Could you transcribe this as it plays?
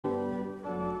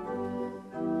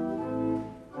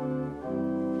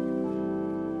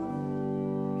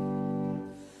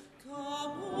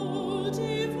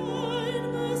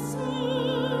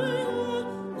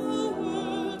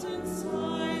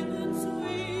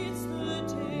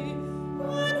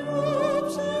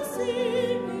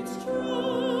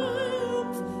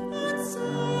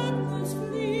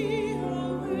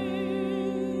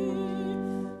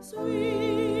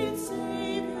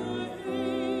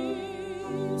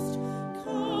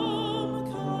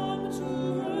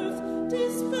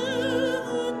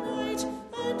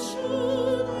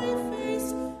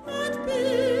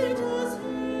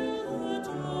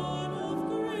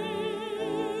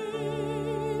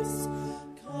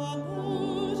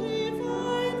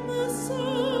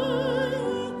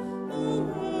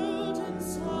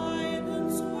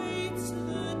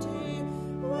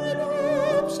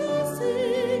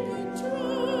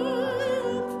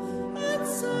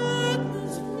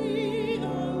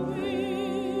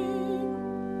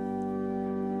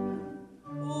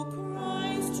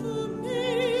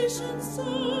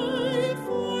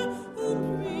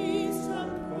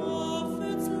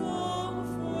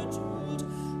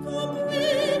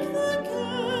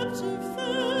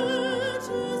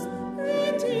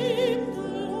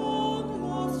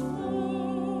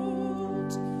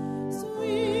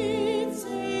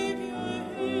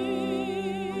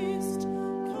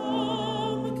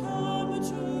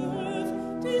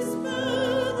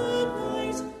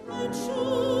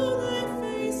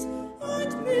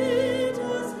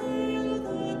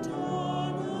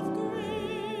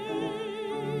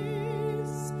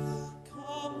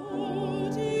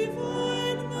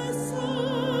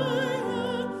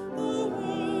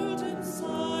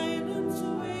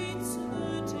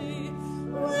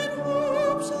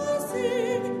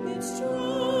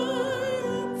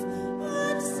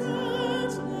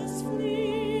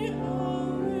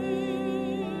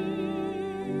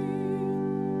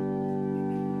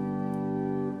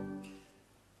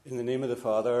the name of the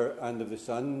Father, and of the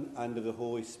Son, and of the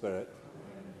Holy Spirit.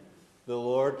 Amen. The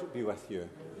Lord be with you.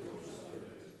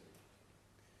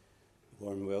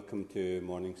 Warm welcome to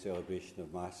morning celebration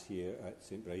of Mass here at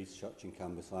St Bride's Church in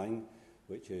Cambuslang,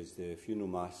 which is the funeral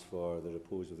Mass for the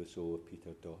repose of the soul of Peter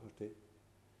Doherty.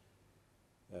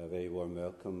 A very warm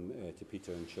welcome to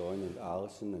Peter and Sean and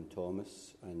Alison and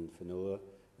Thomas and Finola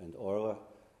and Orla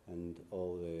and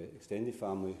all the extended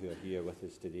family who are here with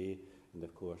us today, and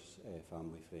of course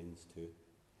family friends too.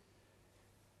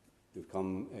 We've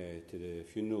come to the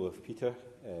funeral of Peter.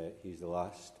 He's the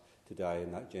last to die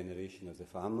in that generation of the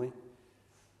family.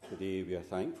 Today we are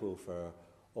thankful for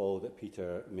all that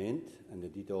Peter meant, and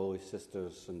indeed all his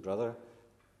sisters and brother,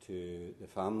 to the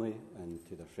family and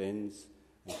to their friends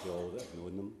and to all that have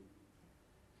known them.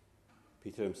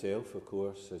 Peter himself, of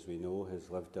course, as we know, has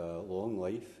lived a long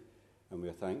life, and we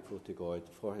are thankful to God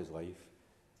for his life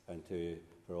and for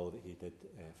all that he did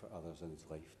for others in his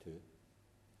life too.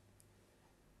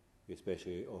 We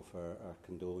especially offer our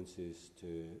condolences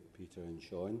to Peter and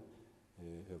Sean,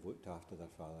 who have looked after their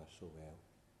father so well.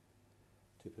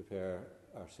 To prepare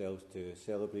ourselves to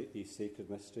celebrate these sacred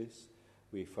mysteries,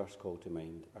 we first call to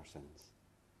mind our sins.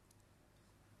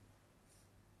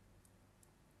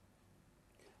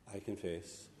 I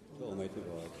confess to Almighty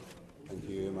God and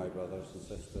to you, my brothers and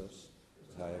sisters,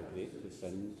 that I have greatly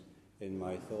sinned in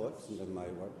my thoughts and in my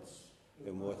words,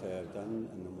 in what I have done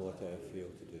and in what I have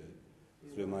failed to do,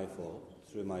 through my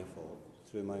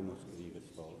most grievous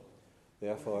fault.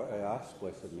 Therefore I ask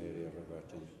Blessed Mary, ever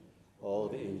Virgin, all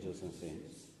the angels and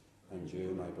saints, and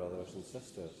you, my brothers and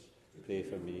sisters, pray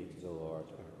for me to the Lord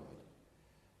our God.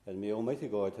 And may Almighty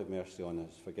God have mercy on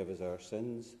us, forgive us our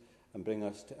sins, and bring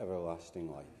us to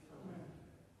everlasting life. Amen.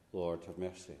 Lord, have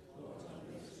mercy. Lord,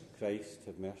 have mercy. Christ,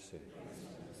 have mercy.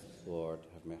 Lord,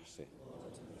 have mercy.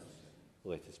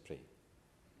 Let us pray.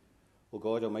 O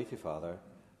God, Almighty Father,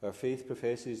 our faith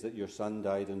professes that your Son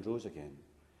died and rose again.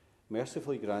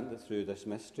 Mercifully grant that through this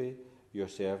mystery, your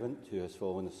servant, who has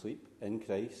fallen asleep in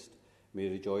Christ, may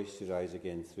rejoice to rise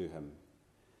again through him,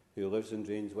 who lives and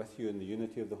reigns with you in the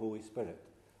unity of the Holy Spirit,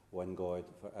 one God,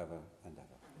 for ever and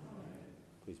ever. Amen.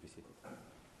 Please be seated.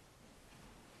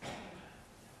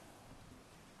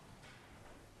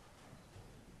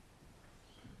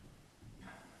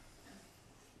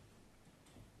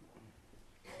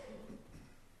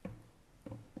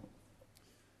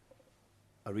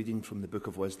 A reading from the Book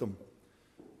of Wisdom.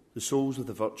 The souls of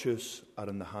the virtuous are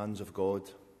in the hands of God.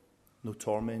 No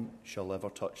torment shall ever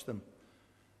touch them.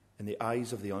 In the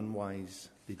eyes of the unwise,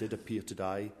 they did appear to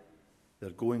die.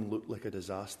 Their going looked like a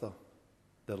disaster.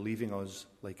 Their leaving us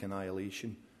like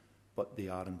annihilation, but they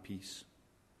are in peace.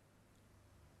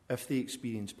 If they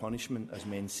experience punishment as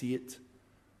men see it,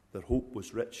 their hope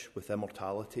was rich with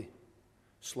immortality.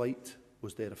 Slight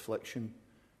was their affliction,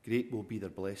 great will be their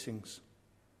blessings.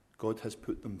 God has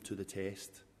put them to the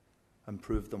test and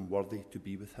proved them worthy to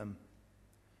be with him.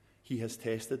 He has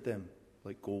tested them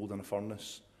like gold in a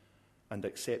furnace and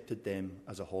accepted them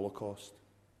as a holocaust.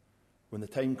 When the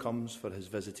time comes for his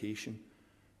visitation,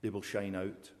 they will shine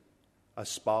out. As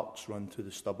sparks run through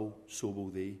the stubble, so will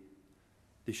they.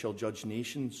 They shall judge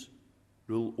nations,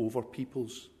 rule over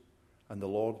peoples, and the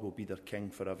Lord will be their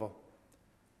king forever.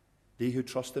 They who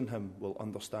trust in him will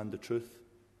understand the truth.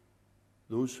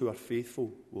 Those who are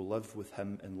faithful will live with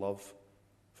him in love,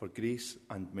 for grace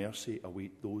and mercy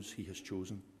await those he has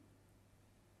chosen.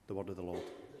 The word of the Lord.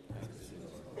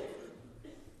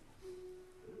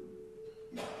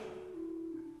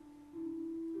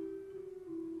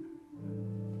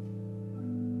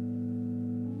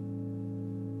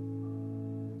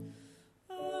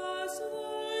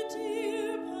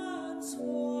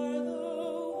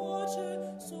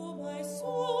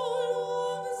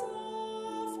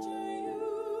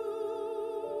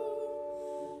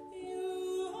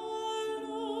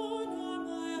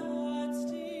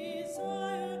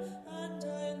 And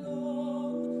I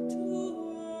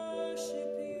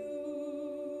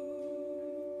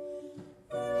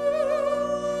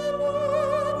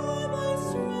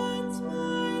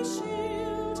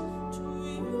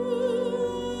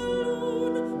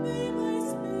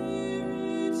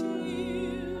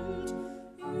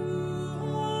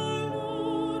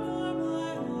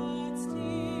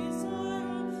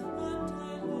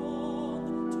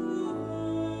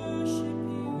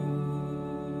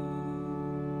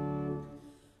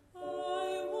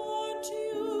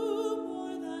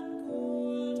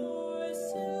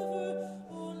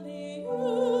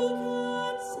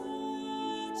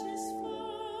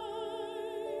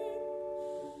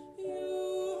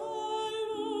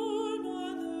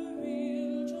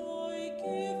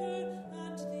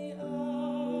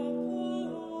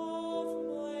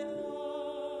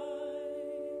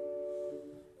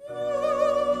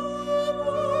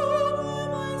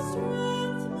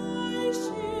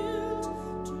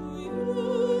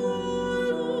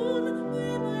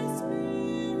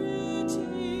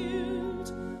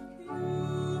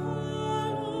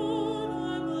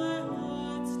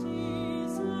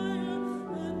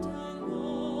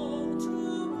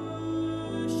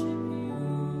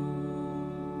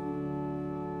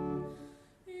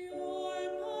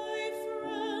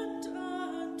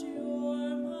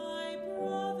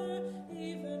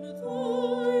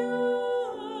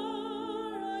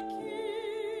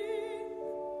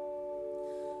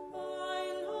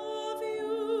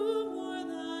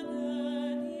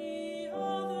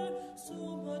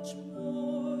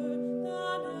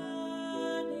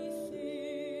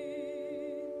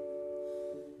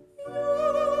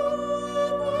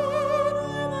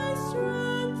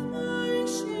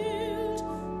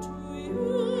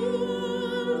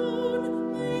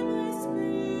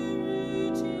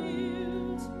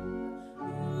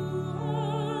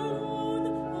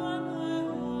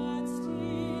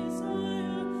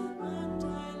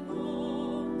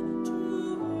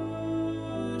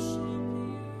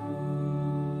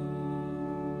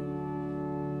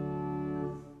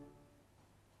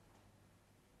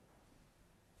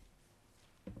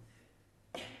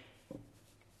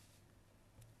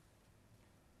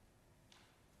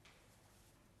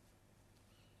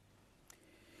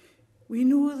We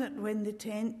know that when the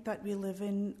tent that we live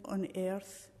in on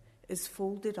earth is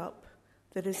folded up,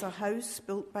 there is a house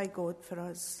built by God for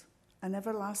us, an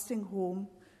everlasting home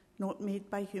not made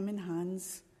by human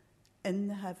hands, in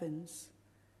the heavens.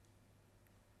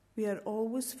 We are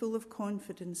always full of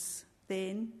confidence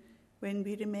then when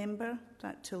we remember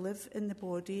that to live in the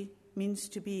body means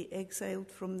to be exiled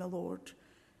from the Lord.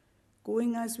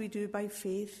 Going as we do by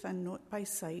faith and not by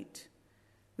sight,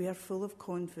 we are full of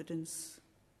confidence.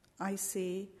 I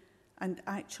say, and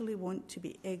actually want to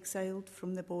be exiled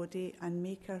from the body and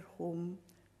make our home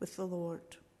with the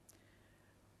Lord.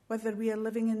 Whether we are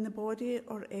living in the body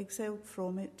or exiled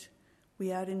from it,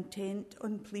 we are intent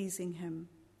on pleasing him,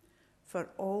 for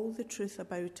all the truth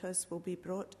about us will be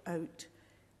brought out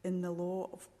in the law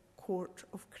of court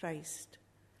of Christ,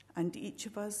 and each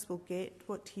of us will get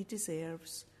what he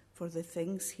deserves for the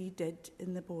things he did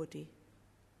in the body,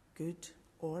 good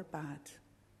or bad.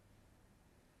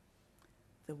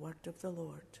 The word of the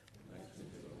Lord.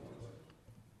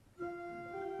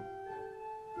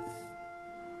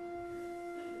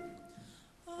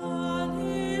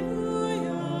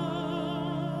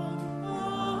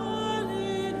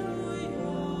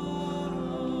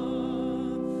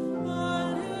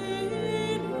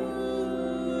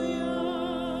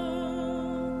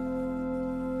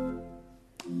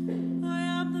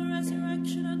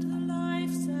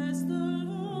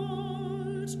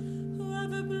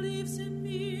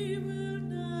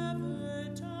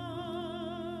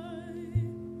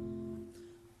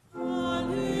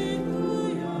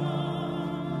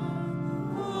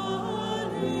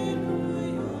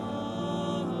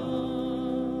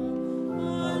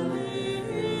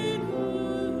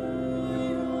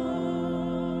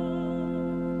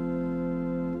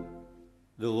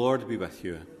 The Lord be with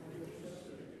you.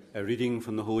 A reading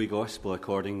from the Holy Gospel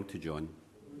according to John.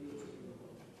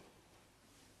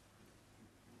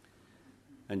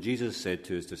 And Jesus said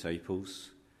to his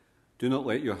disciples, "Do not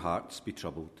let your hearts be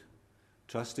troubled.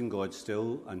 Trust in God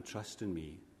still and trust in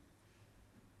me.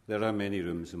 There are many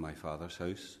rooms in my Father's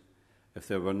house. If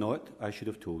there were not, I should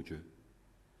have told you.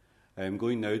 I am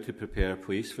going now to prepare a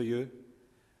place for you,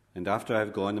 and after I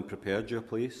have gone and prepared your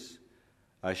place,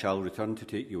 I shall return to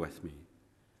take you with me,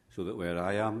 so that where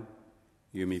I am,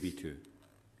 you may be too.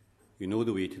 You know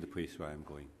the way to the place where I am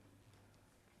going."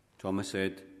 Thomas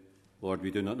said, "Lord,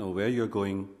 we do not know where you are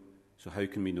going, so how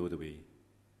can we know the way?"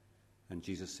 And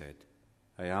Jesus said,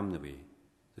 "I am the way,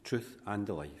 the truth, and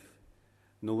the life.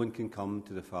 No one can come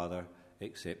to the Father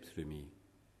except through me."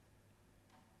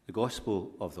 The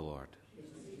Gospel of the Lord.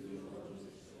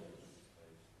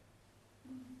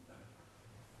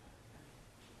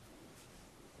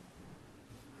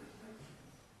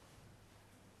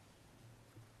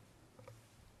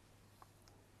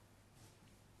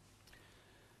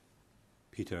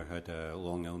 Peter had a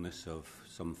long illness of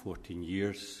some 14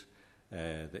 years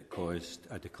that caused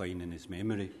a decline in his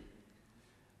memory.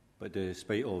 But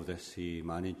despite all this, he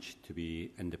managed to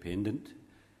be independent.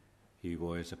 He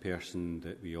was a person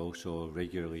that we all saw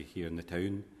regularly here in the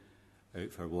town,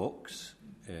 out for walks,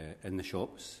 in the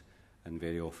shops, and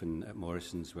very often at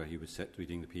Morrison's, where he would sit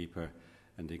reading the paper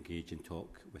and engage in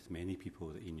talk with many people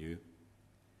that he knew.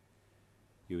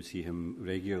 You would see him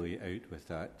regularly out with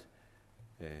that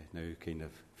now kind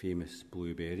of famous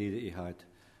blueberry that he had,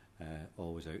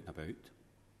 always out and about.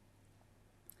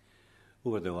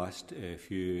 Over the last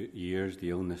few years, the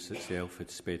illness itself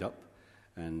had sped up,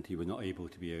 and he was not able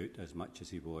to be out as much as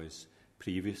he was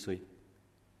previously.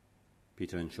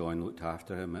 Peter and Sean looked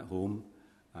after him at home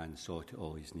and saw to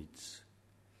all his needs.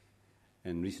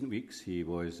 In recent weeks, he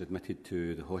was admitted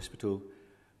to the hospital,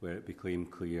 where it became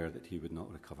clear that he would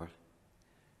not recover.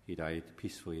 He died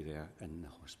peacefully there in the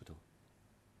hospital.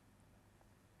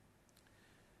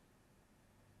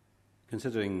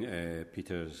 Considering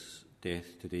Peter's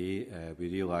death today, we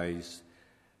realise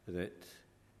that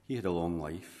he had a long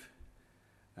life,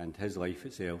 and his life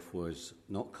itself was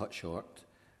not cut short,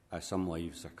 as some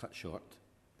lives are cut short.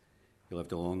 He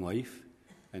lived a long life,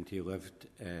 and he lived,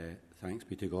 thanks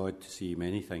be to God, to see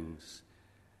many things.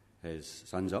 His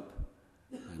sons up,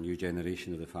 a new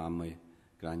generation of the family,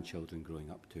 grandchildren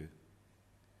growing up too.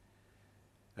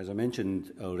 As I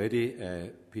mentioned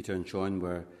already, Peter and Sean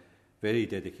were very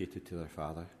dedicated to their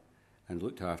father and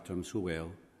looked after him so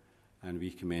well, and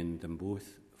we commend them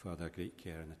both for their great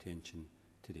care and attention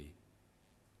today.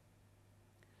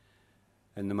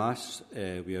 In the Mass,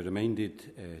 we are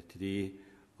reminded today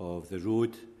of the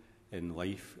road in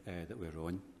life that we're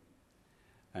on,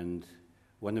 and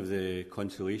one of the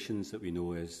consolations that we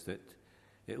know is that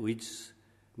it leads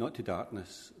not to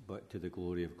darkness but to the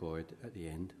glory of God at the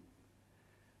end.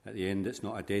 At the end, it's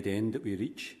not a dead end that we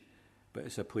reach, but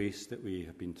it's a place that we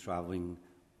have been travelling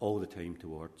all the time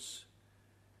towards.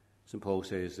 St. Paul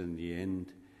says in the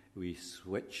end, we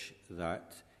switch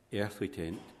that earthly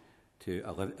tent to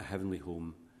a heavenly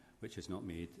home which is not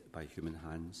made by human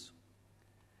hands.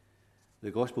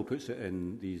 The Gospel puts it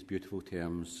in these beautiful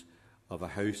terms of a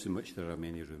house in which there are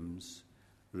many rooms,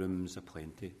 rooms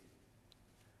aplenty.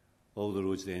 All the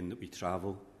roads then that we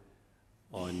travel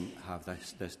on have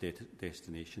this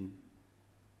destination.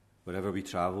 Wherever we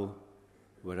travel,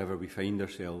 wherever we find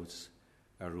ourselves,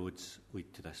 our roads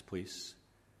lead to this place,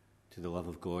 to the love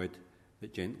of God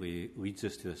that gently leads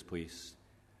us to this place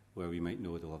where we might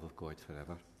know the love of God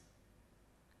forever.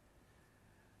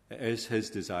 It is his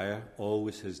desire,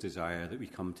 always his desire, that we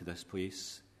come to this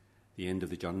place, the end of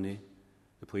the journey,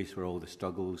 the place where all the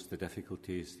struggles, the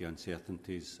difficulties, the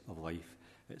uncertainties of life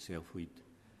itself lead,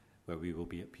 where we will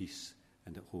be at peace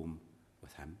and at home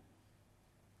with him.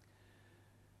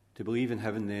 To believe in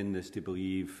heaven, then, is to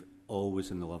believe always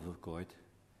in the love of God,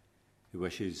 who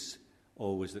wishes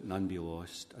always that none be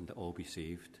lost and that all be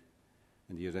saved.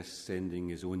 And he risks sending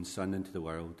his own Son into the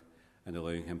world and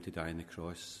allowing him to die on the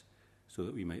cross so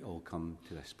that we might all come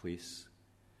to this place,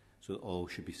 so that all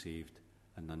should be saved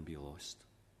and none be lost.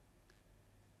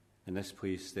 In this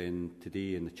place, then,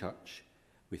 today in the church,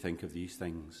 we think of these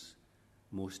things,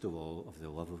 most of all of the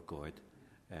love of God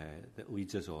that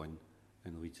leads us on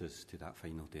and leads us to that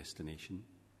final destination.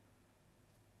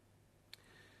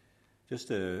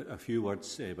 Just a few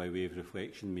words by way of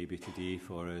reflection maybe today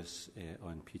for us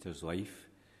on Peter's life.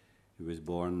 He was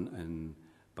born in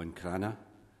Buncrana,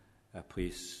 a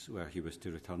place where he was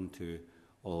to return to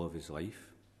all of his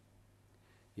life.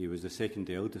 He was the second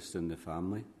eldest in the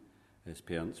family. His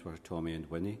parents were Tommy and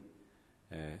Winnie.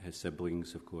 His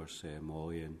siblings, of course,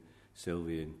 Molly and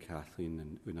Sylvie and Kathleen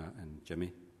and Una and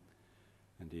Jimmy.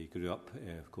 And he grew up,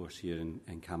 of course, here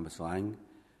in Cambuslang,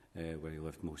 where he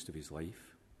lived most of his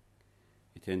life.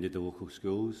 He attended the local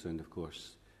schools and, of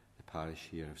course, the parish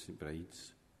here of St.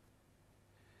 Bride's.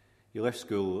 He left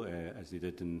school, as they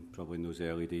did probably in those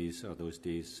early days, or those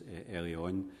days early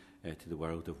on, to the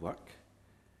world of work.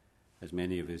 As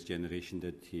many of his generation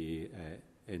did, he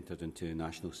entered into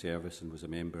national service and was a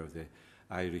member of the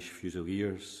Irish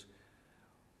Fusiliers.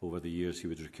 Over the years, he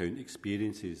would recount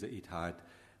experiences that he'd had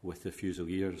with the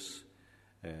Fusiliers.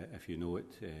 If you know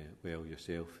it well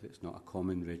yourself, it's not a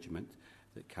common regiment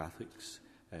that Catholics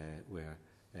were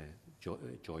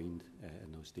joined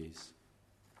in those days.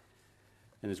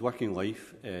 In his working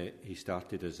life, he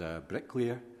started as a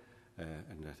bricklayer,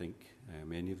 and I think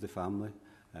many of the family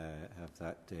have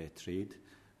that trade.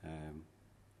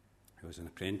 He was an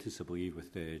apprentice, I believe,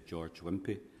 with George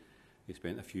Wimpy. He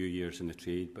spent a few years in the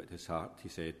trade, but his heart, he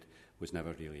said, was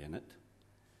never really in it.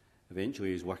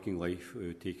 Eventually, his working life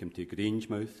would take him to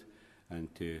Grangemouth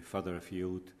and to further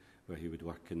afield, where he would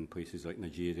work in places like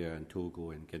Nigeria and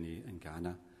Togo and Guinea and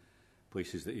Ghana,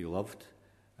 places that he loved.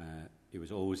 He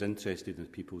was always interested in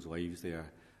people's lives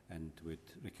there and would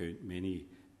recount many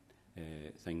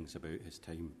things about his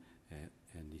time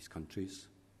in these countries.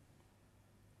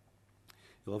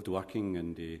 He loved working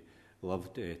and he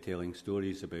loved telling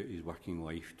stories about his working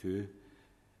life too.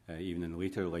 Even in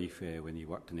later life, when he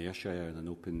worked in Ayrshire in an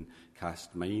open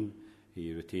cast mine,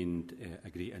 he retained a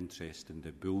great interest in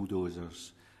the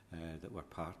bulldozers that were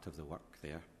part of the work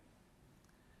there.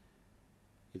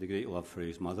 He had a great love for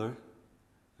his mother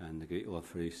and a great love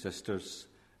for his sisters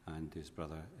and his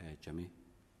brother Jimmy.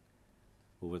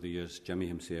 Over the years, Jimmy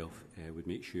himself would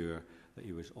make sure that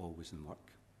he was always in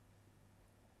work.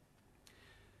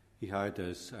 He had,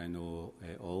 as I know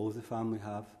all of the family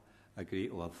have, a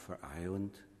great love for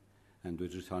Ireland and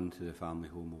would return to the family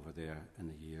home over there in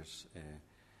the years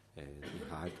that he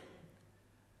had.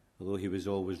 Although he was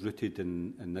always rooted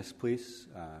in this place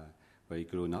where he'd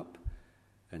grown up,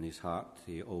 in his heart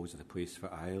he always had a place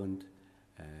for Ireland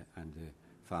and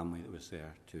the family that was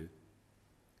there too.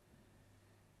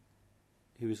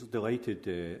 He was delighted,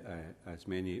 as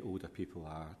many older people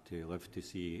are, to live to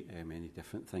see many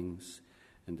different things,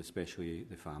 and especially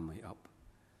the family up.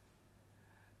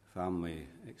 Family,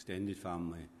 extended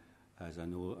family, as I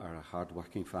know, are a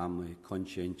hard-working family,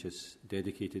 conscientious,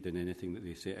 dedicated in anything that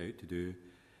they set out to do,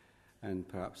 and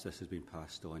perhaps this has been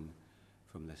passed on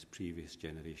from this previous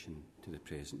generation to the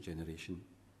present generation.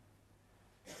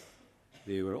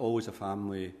 They were always a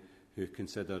family who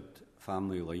considered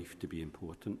family life to be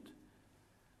important,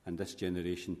 and this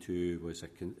generation too was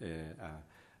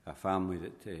a family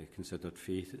that considered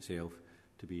faith itself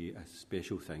to be a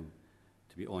special thing,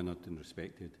 to be honoured and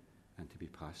respected, and to be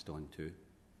passed on too.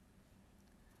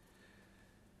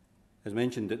 As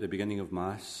mentioned at the beginning of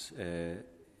Mass,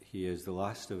 he is the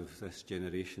last of this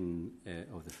generation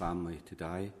of the family to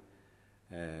die.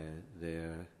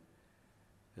 There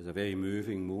is a very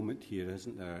moving moment here,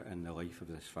 isn't there, in the life of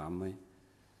this family.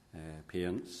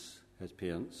 His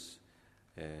parents,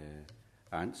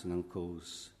 aunts and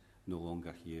uncles, no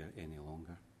longer here any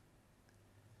longer.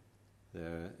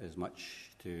 There is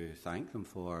much to thank them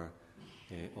for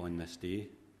on this day,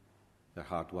 their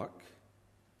hard work,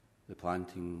 the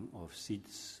planting of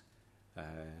seeds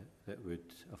that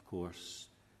would, of course,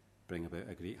 bring about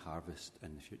a great harvest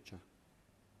in the future.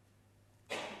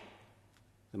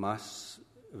 The Mass,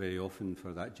 very often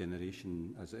for that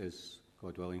generation, as it is,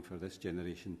 God willing, for this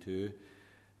generation too,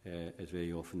 is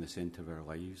very often the centre of our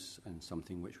lives and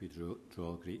something which we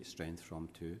draw great strength from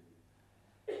too.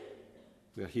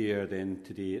 We're here then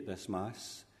today at this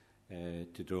Mass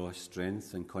to draw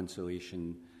strength and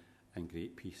consolation and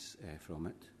great peace from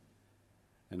it.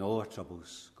 In all our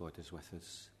troubles, God is with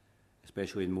us,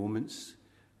 especially in moments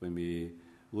when we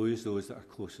lose those that are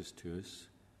closest to us.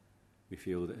 We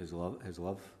feel that his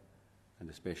love, and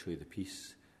especially the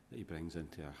peace that he brings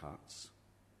into our hearts.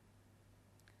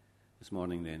 This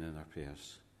morning then in our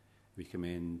prayers, we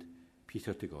commend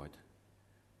Peter to God.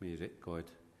 May God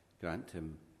grant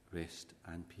him rest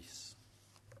and peace.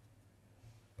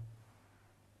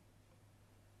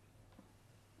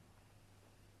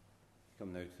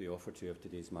 Come now to the offertory of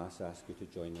today's Mass. I ask you to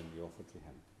join in the offertory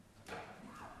hymn.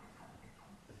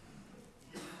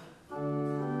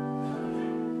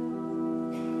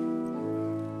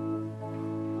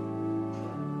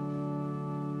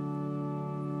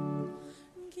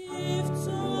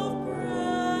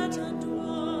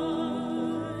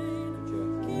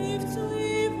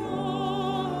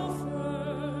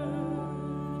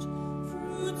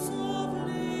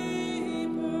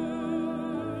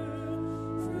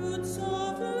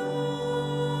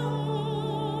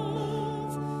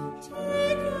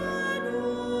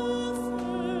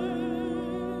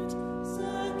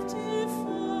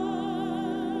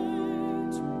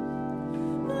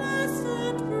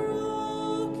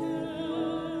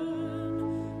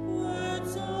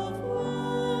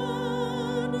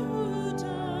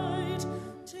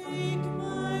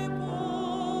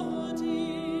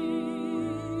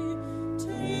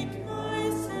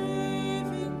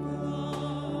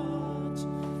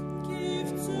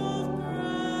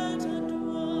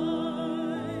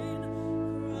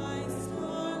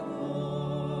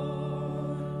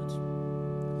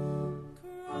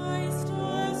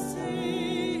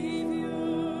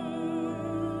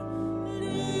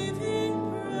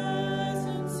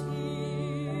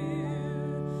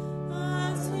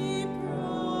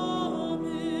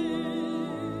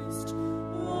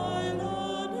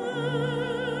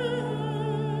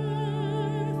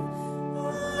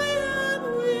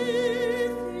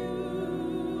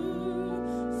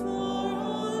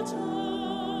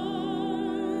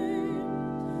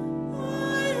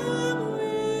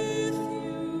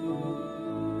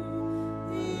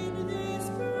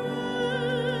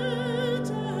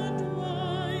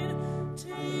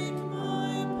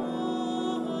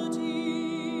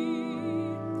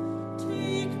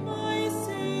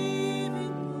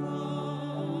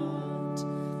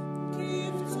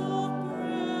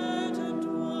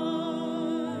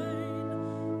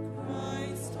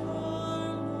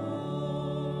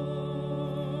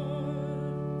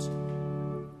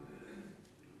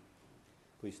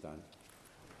 Please stand.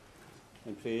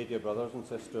 And pray, dear brothers and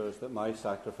sisters, that my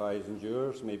sacrifice and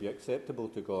yours may be acceptable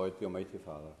to God, the Almighty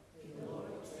Father.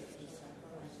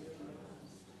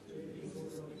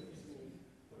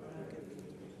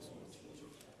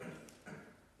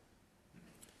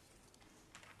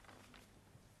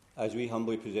 As we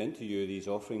humbly present to you these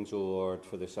offerings, O Lord,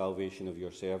 for the salvation of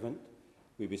your servant,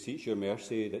 we beseech your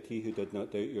mercy that he who did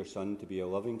not doubt your Son to be a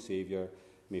loving Saviour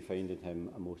may find in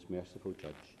him a most merciful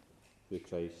Judge. Through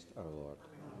Christ our Lord.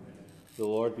 Amen. The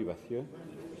Lord be with you.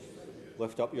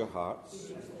 Lift up your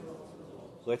hearts.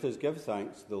 Let us give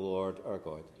thanks to the Lord our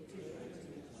God.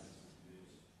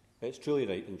 It's truly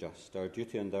right and just, our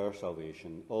duty and our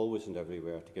salvation, always and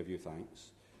everywhere, to give you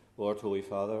thanks, Lord, Holy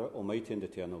Father, Almighty and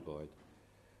eternal God.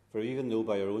 For even though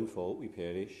by our own fault we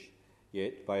perish,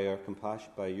 yet by your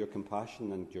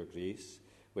compassion and your grace,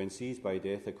 when seized by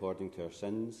death according to our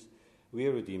sins, we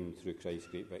are redeemed through Christ's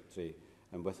great victory,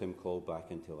 and with him called back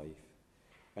into life.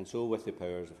 And so with the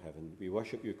powers of heaven, we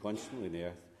worship you constantly on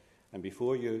earth, and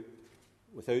before you,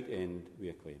 without end, we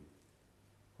acclaim.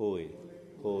 Holy,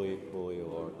 holy, holy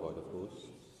Lord God of hosts,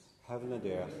 heaven and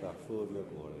earth are full of your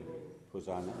glory.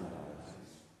 Hosanna in the highest.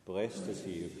 Blessed is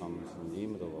he who comes in the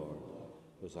name of the Lord.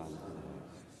 Hosanna in the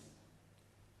highest.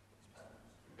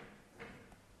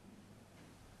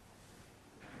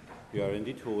 You are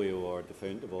indeed holy, O Lord, the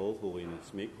fount of all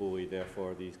holiness. Make holy,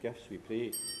 therefore, these gifts, we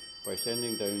pray, by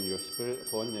sending down your Spirit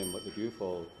upon them like the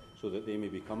dewfall, so that they may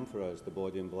become for us the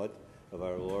body and blood of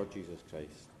our Lord Jesus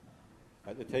Christ.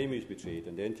 At the time he was betrayed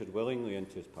and entered willingly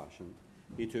into his passion,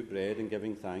 he took bread and,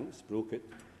 giving thanks, broke it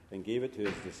and gave it to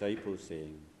his disciples,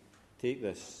 saying, Take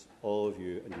this, all of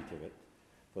you, and eat of it,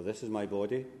 for this is my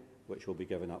body, which will be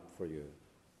given up for you.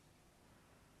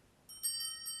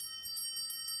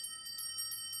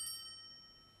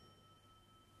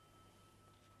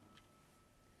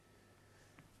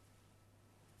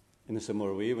 In a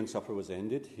similar way, when supper was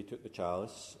ended, he took the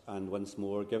chalice, and once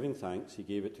more, giving thanks, he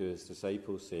gave it to his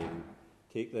disciples, saying,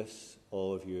 Take this,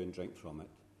 all of you, and drink from it.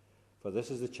 For this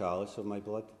is the chalice of my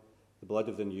blood, the blood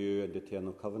of the new and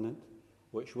eternal covenant,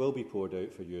 which will be poured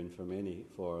out for you and for many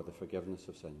for the forgiveness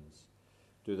of sins.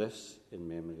 Do this in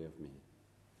memory of me.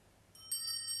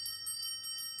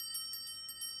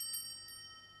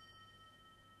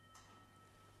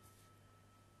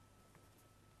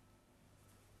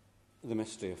 The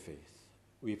mystery of faith.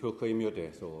 We proclaim your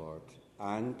death, O Lord,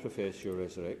 and profess your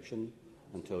resurrection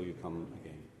until you come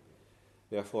again.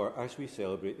 Therefore, as we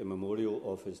celebrate the memorial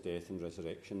of his death and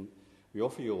resurrection, we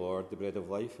offer you, Lord, the bread of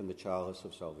life and the chalice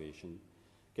of salvation,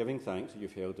 giving thanks that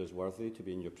you've held us worthy to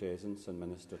be in your presence and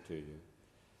minister to you.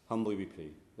 Humbly we pray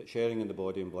that, sharing in the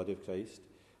body and blood of Christ,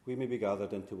 we may be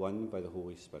gathered into one by the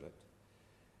Holy Spirit.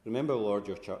 Remember, Lord,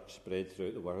 your church spread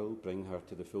throughout the world. Bring her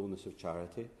to the fullness of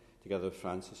charity, together with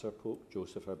Francis our Pope,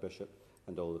 Joseph our Bishop,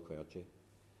 and all the clergy.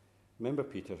 Remember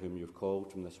Peter, whom you have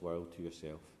called from this world to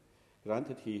yourself. Grant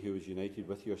that he who was united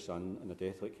with your Son in a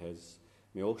death like his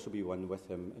may also be one with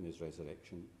him in his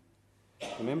resurrection.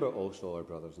 Remember also our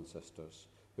brothers and sisters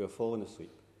who have fallen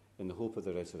asleep in the hope of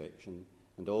the resurrection,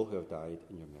 and all who have died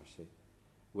in your mercy.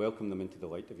 Welcome them into the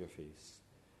light of your face.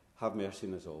 Have mercy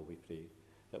on us all, we pray,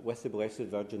 that with the Blessed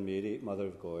Virgin Mary, Mother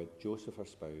of God, Joseph our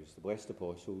spouse, the blessed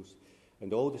apostles,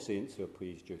 and all the saints who have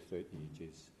pleased you throughout the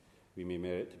ages, we may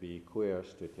merit to be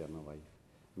co-heirs to eternal life,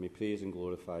 and may praise and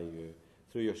glorify you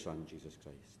through your Son, Jesus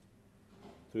Christ.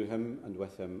 Through him, and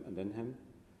with him, and in him,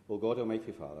 O God,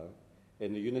 Almighty Father,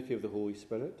 in the unity of the Holy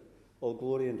Spirit, all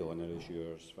glory and honour is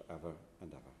yours for ever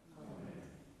and ever. Amen.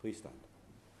 Please stand.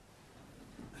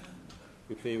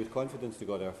 We pray with confidence to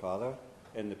God our Father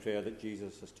in the prayer that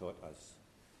Jesus has taught us.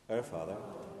 Our Father,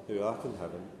 who art in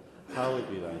heaven, hallowed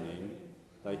be thy name.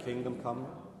 Thy kingdom come,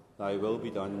 thy will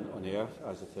be done on earth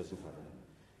as it is in heaven.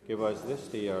 Give us this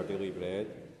day our daily bread,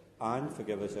 and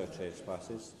forgive us our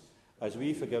trespasses, as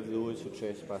we forgive those who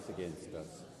trespass against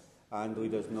us. And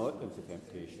lead us not into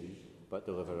temptation, but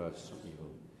deliver us from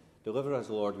evil. Deliver us,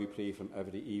 Lord, we pray, from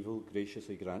every evil.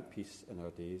 Graciously grant peace in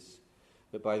our days,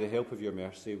 that by the help of your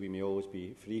mercy we may always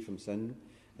be free from sin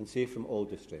and safe from all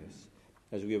distress,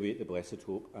 as we await the blessed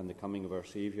hope and the coming of our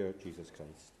Saviour, Jesus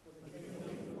Christ.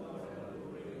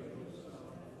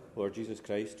 Lord Jesus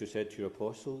Christ, who said to your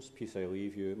apostles, Peace I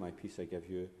leave you, my peace I give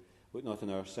you, look not on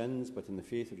our sins, but in the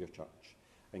faith of your church,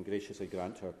 and graciously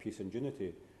grant her peace and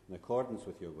unity in accordance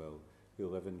with your will, who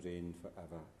live and reign for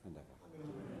ever and ever.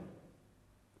 Amen.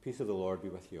 The peace of the Lord be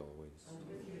with you always. And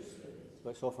with your spirit.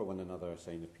 Let's offer one another a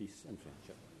sign of peace and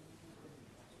friendship.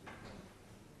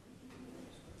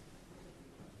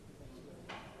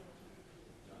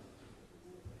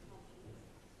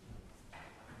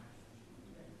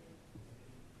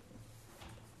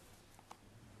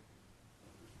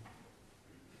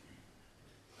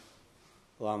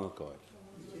 Lamb of God.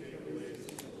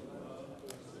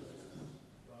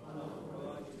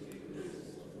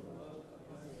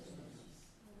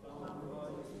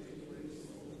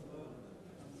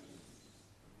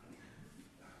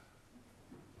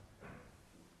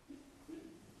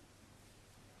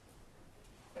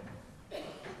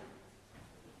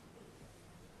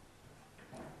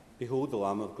 Behold the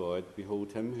Lamb of God,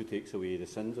 behold him who takes away the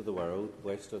sins of the world.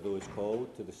 Blessed are those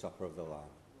called to the supper of the Lamb.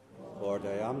 Lord,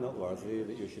 I am not worthy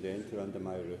that you should enter under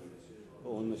my roof, but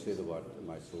only say the word, and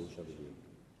my soul shall be healed.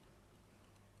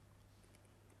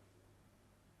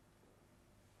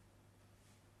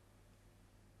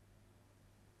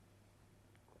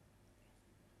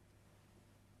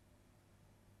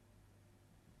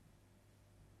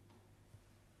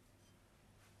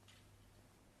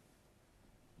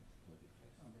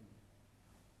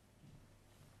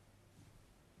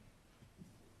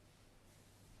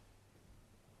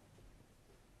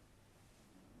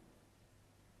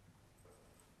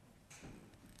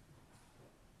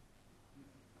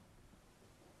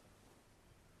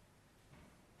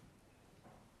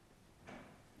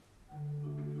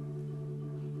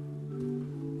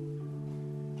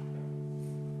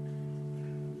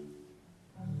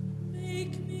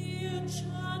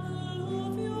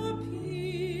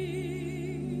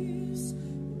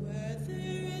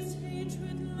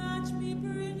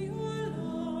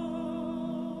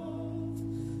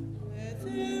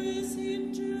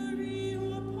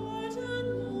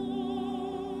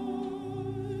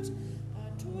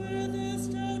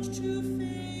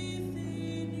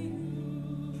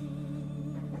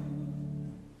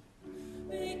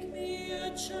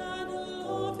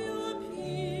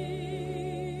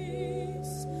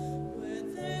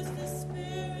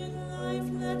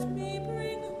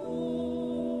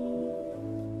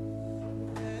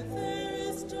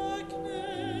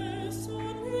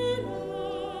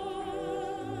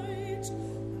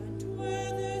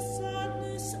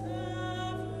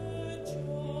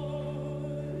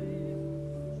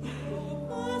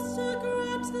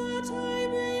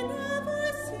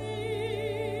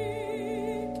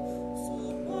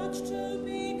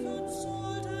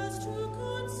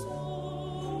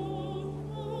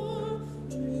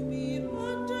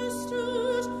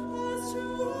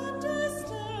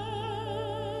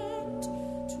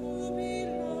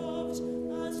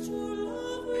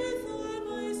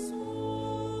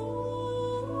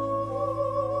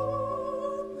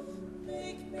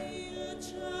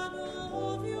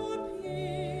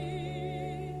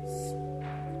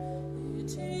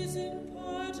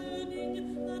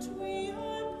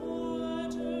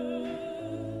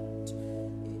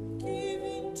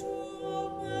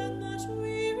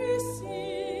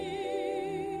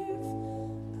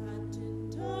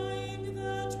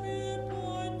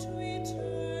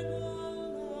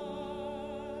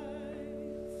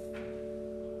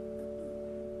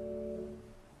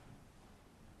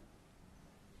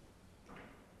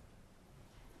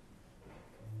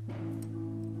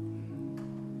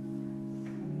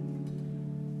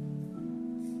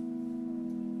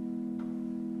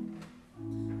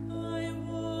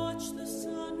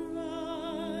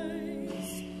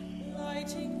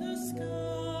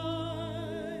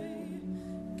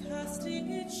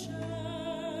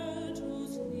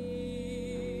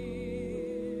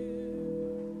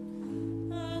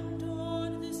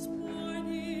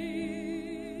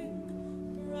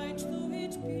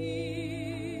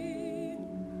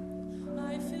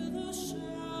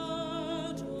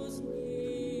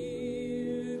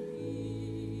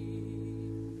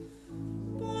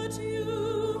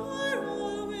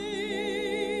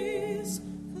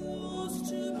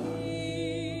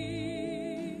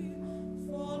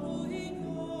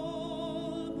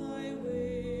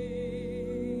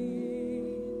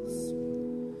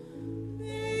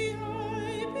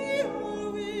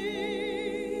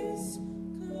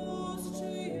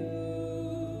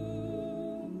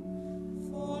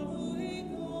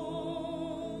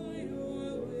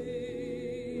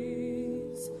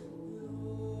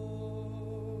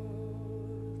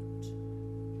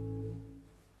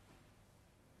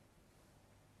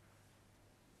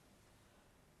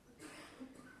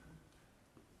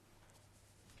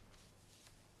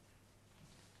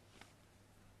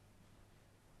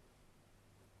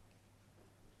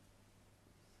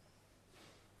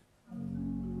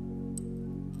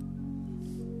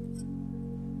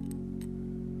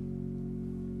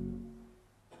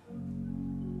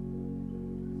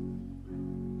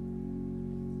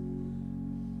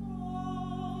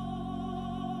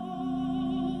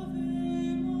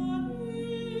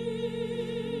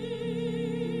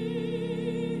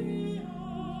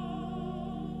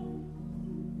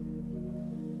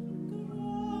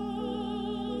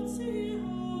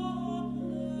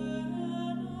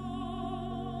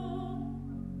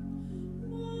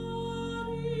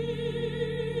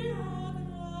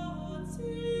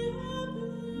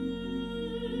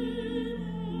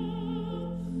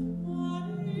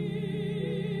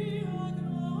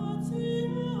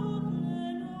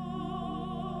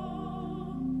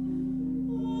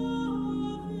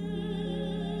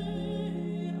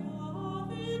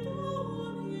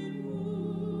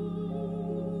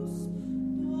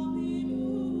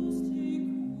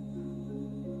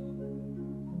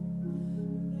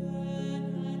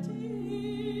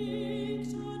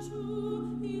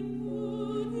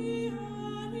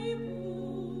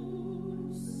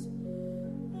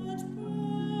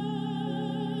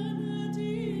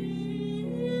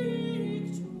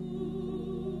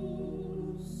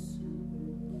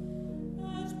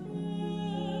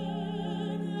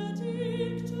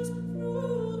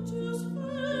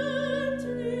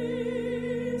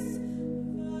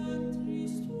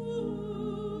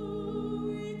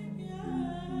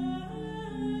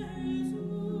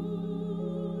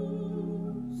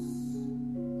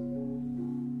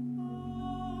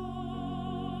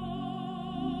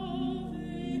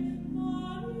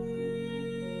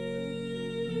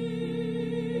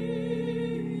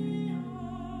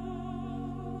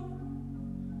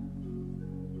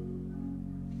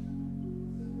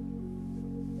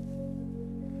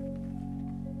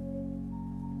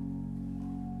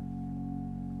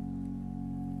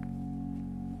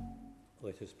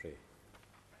 Let us pray.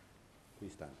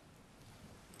 Please stand.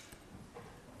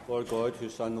 Lord God,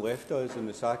 whose Son left us in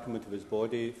the sacrament of his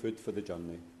body, food for the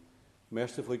journey,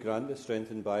 mercifully grant that,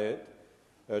 strengthened by it,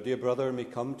 our dear brother may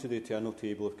come to the eternal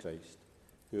table of Christ,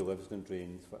 who lives and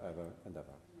reigns for ever and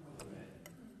ever. Amen.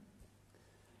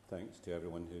 Thanks to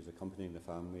everyone who's accompanying the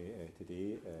family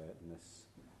today in this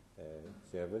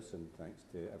service, and thanks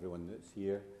to everyone that's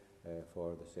here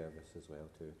for the service as well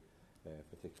too.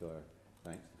 Particular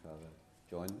thanks to Father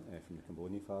John from the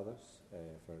Camboni Fathers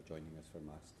for joining us for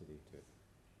Mass today too.